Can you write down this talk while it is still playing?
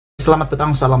Selamat petang,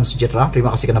 salam sejahtera.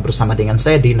 Terima kasih karena bersama dengan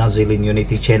saya di Nazilin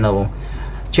Unity Channel.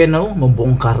 Channel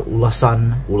membongkar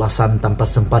ulasan tanpa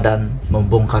sempadan,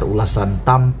 membongkar ulasan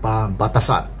tanpa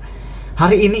batasan.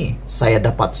 Hari ini saya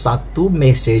dapat satu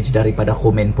message daripada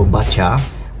komen pembaca,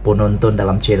 penonton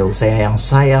dalam channel saya yang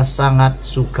saya sangat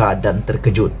suka dan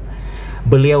terkejut.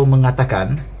 Beliau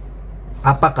mengatakan,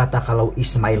 apa kata kalau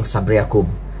Ismail Sabri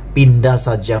pindah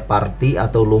saja parti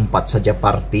atau lompat saja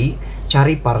parti,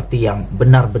 cari parti yang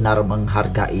benar-benar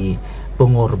menghargai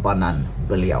pengorbanan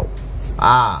beliau.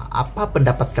 Apa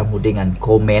pendapat kamu dengan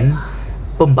komen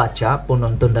pembaca,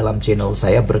 penonton dalam channel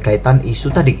saya berkaitan isu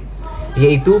tadi?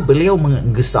 Yaitu beliau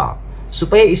menggesa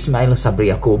supaya Ismail Sabri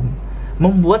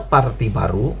membuat parti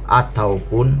baru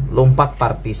ataupun lompat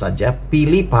parti saja,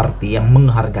 pilih parti yang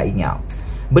menghargainya.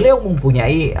 Beliau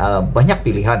mempunyai banyak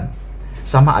pilihan,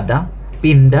 sama ada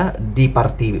pindah di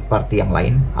parti yang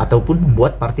lain ataupun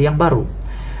membuat parti yang baru.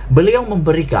 Beliau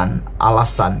memberikan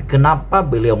alasan kenapa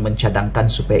beliau mencadangkan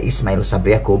supaya Ismail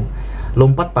Sabri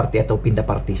lompat parti atau pindah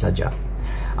parti saja.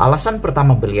 Alasan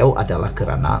pertama beliau adalah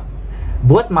karena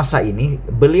buat masa ini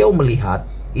beliau melihat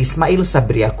Ismail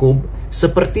Sabri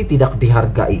seperti tidak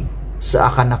dihargai,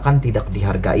 seakan-akan tidak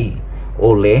dihargai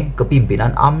oleh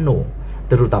kepimpinan UMNO,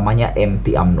 terutamanya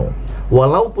MT UMNO.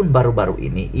 Walaupun baru-baru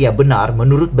ini, ia benar,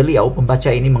 menurut beliau,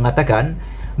 pembaca ini mengatakan,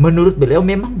 menurut beliau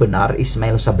memang benar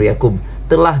Ismail Sabri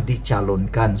telah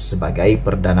dicalonkan sebagai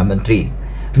Perdana Menteri.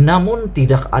 Namun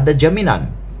tidak ada jaminan.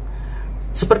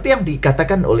 Seperti yang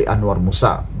dikatakan oleh Anwar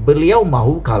Musa, beliau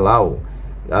mahu kalau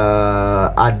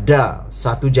ada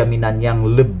satu jaminan yang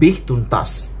lebih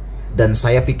tuntas. Dan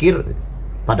saya pikir,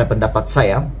 pada pendapat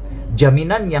saya,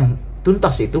 jaminan yang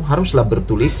tuntas itu haruslah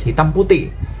bertulis hitam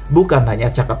putih, bukan hanya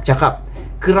cakap-cakap.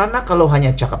 Karena kalau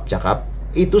hanya cakap-cakap,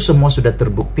 itu semua sudah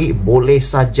terbukti boleh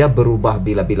saja berubah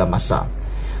bila-bila masa.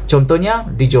 Contohnya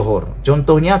di Johor,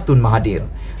 contohnya Tun Mahathir.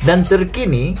 Dan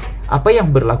terkini, apa yang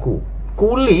berlaku?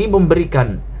 Kuli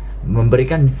memberikan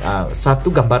satu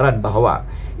gambaran bahwa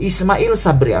Ismail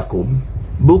Sabri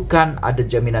bukan ada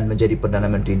jaminan menjadi Perdana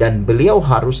Menteri, dan beliau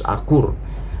harus akur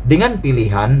dengan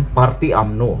pilihan Parti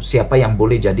UMNO, siapa yang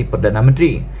boleh jadi Perdana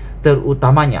Menteri,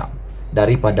 terutamanya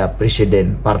daripada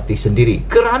Presiden Parti sendiri.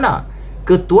 Kerana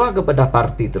ketua kepada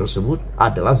parti tersebut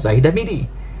adalah Zahid Hamidi.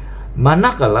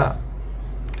 Manakala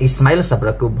Ismail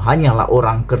Sabri hanyalah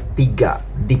orang ketiga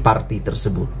di parti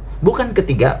tersebut. Bukan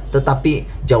ketiga,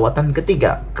 tetapi jawatan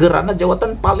ketiga. Kerana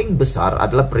jawatan paling besar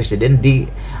adalah Presiden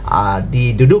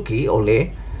diduduki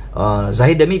oleh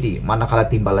Zahid Hamidi, manakala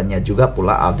timbalannya juga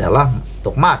pula adalah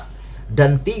Tokmat.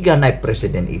 Dan 3 naib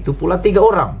presiden itu pula 3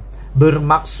 orang.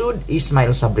 Bermaksud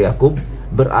Ismail Sabri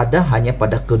berada hanya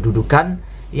pada kedudukan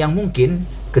yang mungkin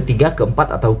ketiga,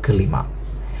 keempat atau kelima.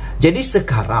 Jadi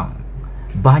sekarang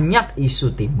banyak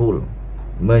isu timbul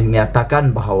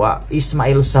menyatakan bahwa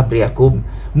Ismail Sabri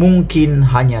mungkin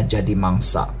hanya jadi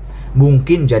mangsa,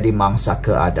 mungkin jadi mangsa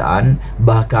keadaan,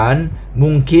 bahkan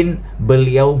mungkin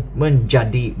beliau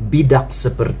menjadi bidak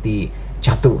seperti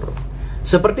catur.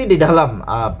 Seperti di dalam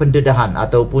pendedahan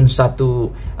ataupun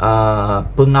satu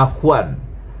pengakuan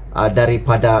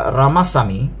daripada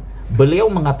Ramasamy, beliau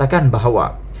mengatakan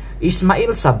bahwa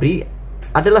Ismail Sabri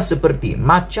adalah seperti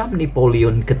macam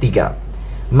Napoleon ketiga,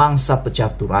 mangsa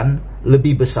pecaturan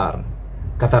lebih besar,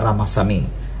 kata Ramasamy,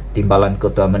 timbalan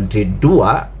Ketua Menteri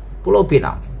 2 Pulau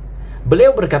Pinang.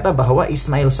 Beliau berkata bahwa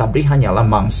Ismail Sabri hanyalah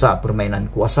mangsa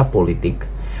permainan kuasa politik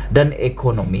dan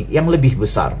ekonomi yang lebih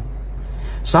besar.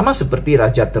 Sama seperti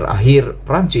raja terakhir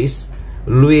Prancis,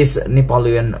 Louis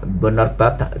Napoleon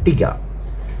Bonaparte III,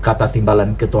 kata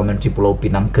timbalan Ketua Menteri Pulau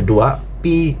Pinang kedua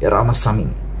P. Ramasamy.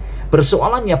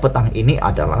 Persoalannya petang ini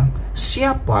adalah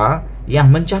siapa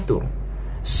yang mencatur?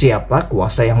 Siapa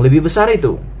kuasa yang lebih besar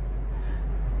itu?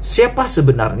 Siapa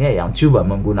sebenarnya yang coba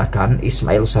menggunakan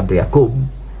Ismail Sabri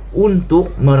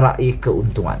untuk meraih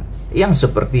keuntungan? Yang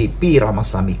seperti P.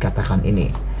 Ramasamy katakan ini.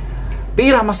 P.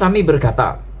 Ramasamy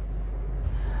berkata,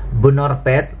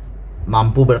 Bonaparte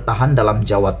mampu bertahan dalam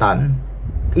jawatan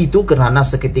itu kerana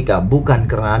seketika,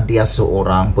 bukan kerana dia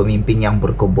seorang pemimpin yang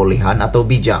berkebolehan atau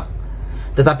bijak,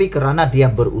 tetapi kerana dia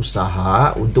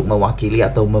berusaha untuk mewakili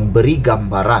atau memberi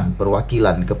gambaran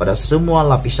perwakilan kepada semua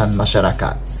lapisan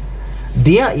masyarakat.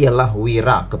 Dia ialah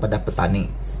wira kepada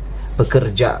petani,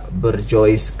 pekerja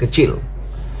berjois kecil,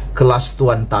 kelas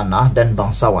tuan tanah dan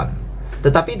bangsawan.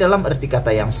 Tetapi dalam erti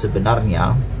kata yang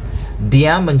sebenarnya,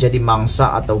 dia menjadi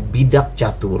mangsa atau bidak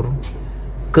catur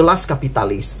kelas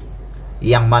kapitalis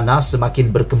yang mana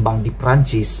semakin berkembang di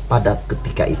Prancis pada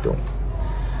ketika itu.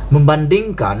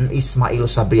 Membandingkan Ismail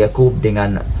Sabri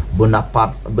dengan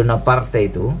Bonaparte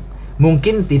itu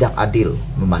mungkin tidak adil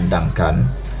memandangkan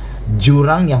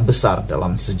jurang yang besar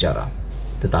dalam sejarah.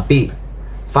 Tetapi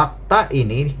fakta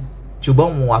ini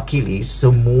coba mewakili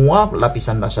semua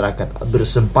lapisan masyarakat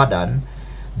bersempadan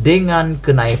dengan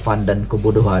kenaifan dan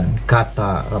kebodohan,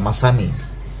 kata Ramasamy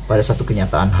pada satu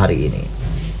kenyataan hari ini.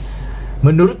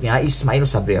 Menurutnya, Ismail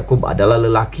Sabri adalah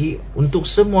lelaki untuk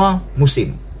semua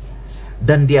musim.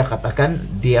 Dan dia katakan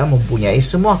dia mempunyai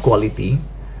semua kualiti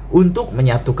untuk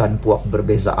menyatukan puak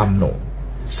berbeza UMNO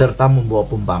serta membawa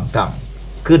pembangkang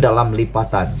ke dalam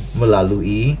lipatan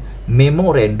melalui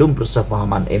memorandum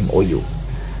persefahaman MOU.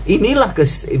 Inilah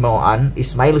keistimewaan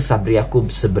Ismail Sabri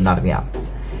sebenarnya.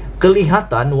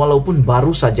 Kelihatan walaupun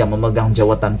baru saja memegang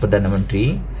jawatan Perdana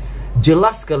Menteri,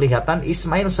 jelas kelihatan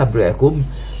Ismail Sabri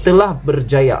telah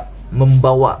berjaya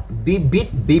membawa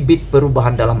bibit-bibit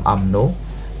perubahan dalam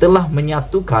UMNO, telah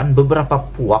menyatukan beberapa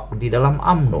puak di dalam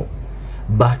UMNO.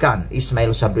 Bahkan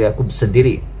Ismail Sabri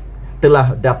sendiri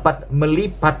telah dapat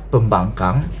melipat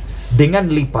pembangkang dengan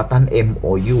lipatan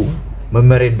MOU,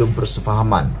 memorandum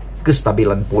persefahaman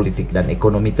kestabilan politik dan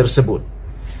ekonomi tersebut.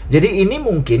 Jadi ini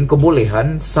mungkin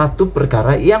kebolehan satu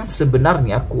perkara yang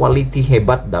sebenarnya kualiti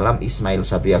hebat dalam Ismail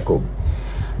Sabri.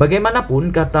 Bagaimanapun,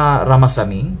 kata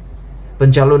Ramasamy,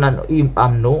 pencalonan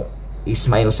UMNO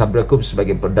Ismail Sabri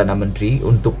sebagai Perdana Menteri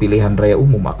untuk pilihan raya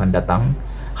umum akan datang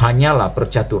hanyalah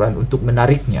percaturan untuk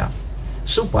menariknya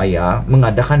supaya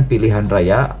mengadakan pilihan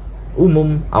raya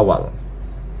umum awal.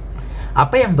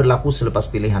 Apa yang berlaku selepas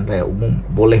pilihan raya umum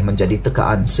boleh menjadi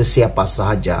tekaan sesiapa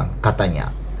sahaja, katanya.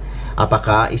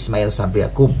 Apakah Ismail Sabri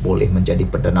boleh menjadi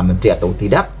Perdana Menteri atau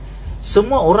tidak?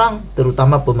 Semua orang,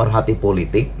 terutama pemerhati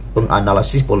politik,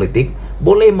 penganalisis politik,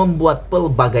 boleh membuat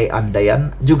pelbagai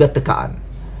andaian juga tekaan.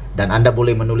 Dan Anda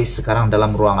boleh menulis sekarang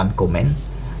dalam ruangan komen,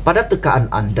 pada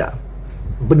tekaan Anda,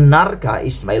 benarkah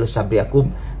Ismail Sabri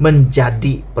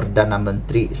menjadi Perdana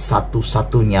Menteri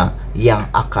satu-satunya yang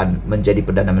akan menjadi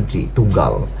Perdana Menteri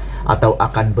tunggal? Atau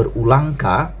akan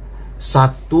berulangkah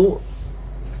satu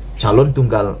calon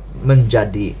tunggal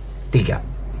menjadi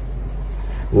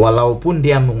 3? Walaupun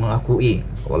dia mengakui,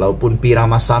 walaupun P.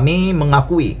 Ramasamy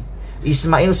mengakui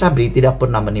Ismail Sabri tidak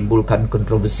pernah menimbulkan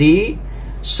kontroversi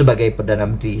sebagai Perdana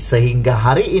Menteri, sehingga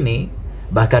hari ini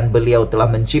bahkan beliau telah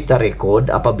mencipta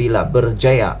rekod apabila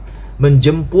berjaya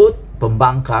menjemput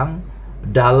pembangkang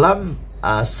dalam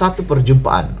satu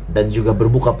perjumpaan dan juga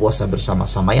berbuka puasa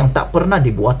bersama-sama yang tak pernah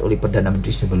dibuat oleh Perdana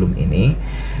Menteri sebelum ini.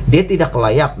 Dia tidak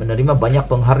layak menerima banyak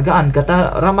penghargaan,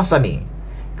 kata Ramasamy,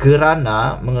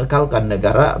 kerana mengekalkan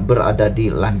negara berada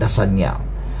di landasannya.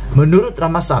 Menurut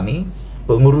Ramasamy,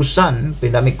 pengurusan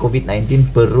pandemik COVID-19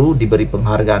 perlu diberi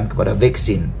penghargaan kepada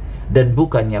vaksin dan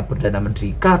bukannya Perdana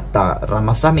Menteri, kata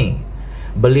Ramasamy.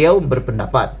 Beliau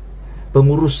berpendapat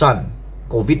pengurusan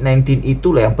COVID-19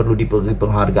 itulah yang perlu diberi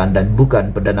penghargaan dan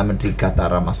bukan Perdana Menteri, kata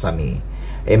Ramasamy.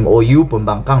 MOU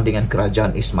pembangkang dengan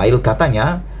kerajaan Ismail,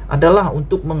 katanya, adalah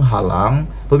untuk menghalang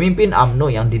pemimpin UMNO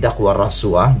yang didakwa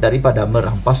rasuah daripada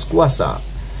merampas kuasa.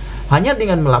 Hanya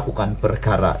dengan melakukan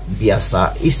perkara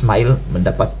biasa, Ismail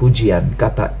mendapat pujian,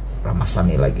 kata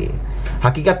Ramasamy lagi.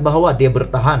 Hakikat bahawa dia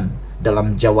bertahan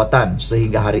dalam jawatan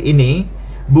sehingga hari ini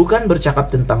bukan bercakap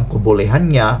tentang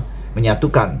kebolehannya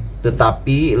menyatukan,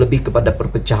 tetapi lebih kepada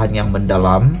perpecahan yang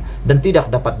mendalam dan tidak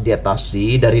dapat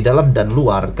diatasi dari dalam dan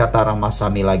luar, kata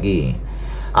Ramasamy lagi.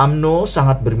 UMNO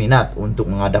sangat berminat untuk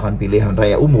mengadakan pilihan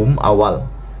raya umum awal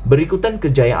berikutan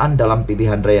kejayaan dalam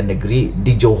pilihan raya negeri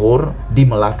di Johor, di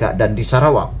Melaka dan di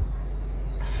Sarawak.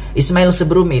 Ismail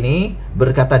sebelum ini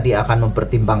berkata dia akan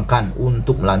mempertimbangkan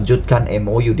untuk melanjutkan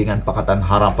MOU dengan Pakatan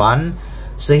Harapan,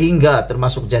 sehingga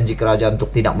termasuk janji kerajaan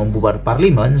untuk tidak membubar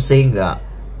parlimen sehingga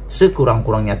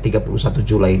sekurang-kurangnya 31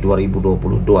 Julai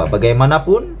 2022.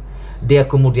 Bagaimanapun, dia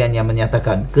kemudiannya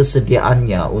menyatakan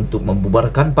kesediaannya untuk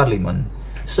membubarkan parlimen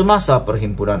semasa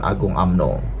Perhimpunan Agung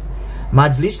UMNO.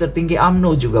 Majlis tertinggi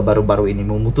UMNO juga baru-baru ini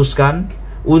memutuskan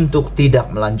untuk tidak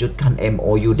melanjutkan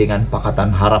MOU dengan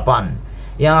Pakatan Harapan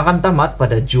yang akan tamat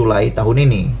pada Julai tahun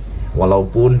ini.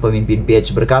 Walaupun pemimpin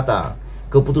PH berkata,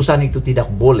 keputusan itu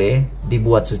tidak boleh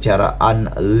dibuat secara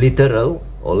unliteral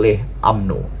oleh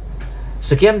UMNO.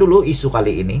 Sekian dulu isu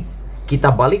kali ini.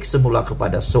 Kita balik semula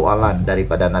kepada soalan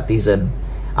daripada netizen.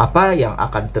 Apa yang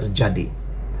akan terjadi?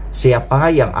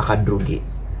 Siapa yang akan rugi?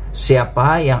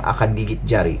 Siapa yang akan gigit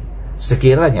jari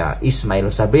sekiranya Ismail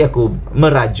Sabri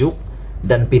merajuk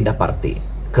dan pindah parti?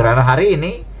 Kerana hari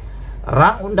ini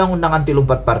rang undang-undang anti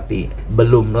lompat parti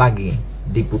belum lagi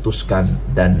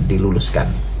diputuskan dan diluluskan.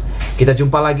 Kita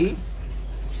jumpa lagi.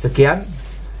 Sekian.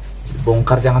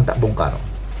 Bongkar jangan tak bongkar.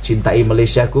 Cintai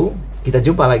Malaysiaku. Kita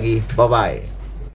jumpa lagi. Bye-bye.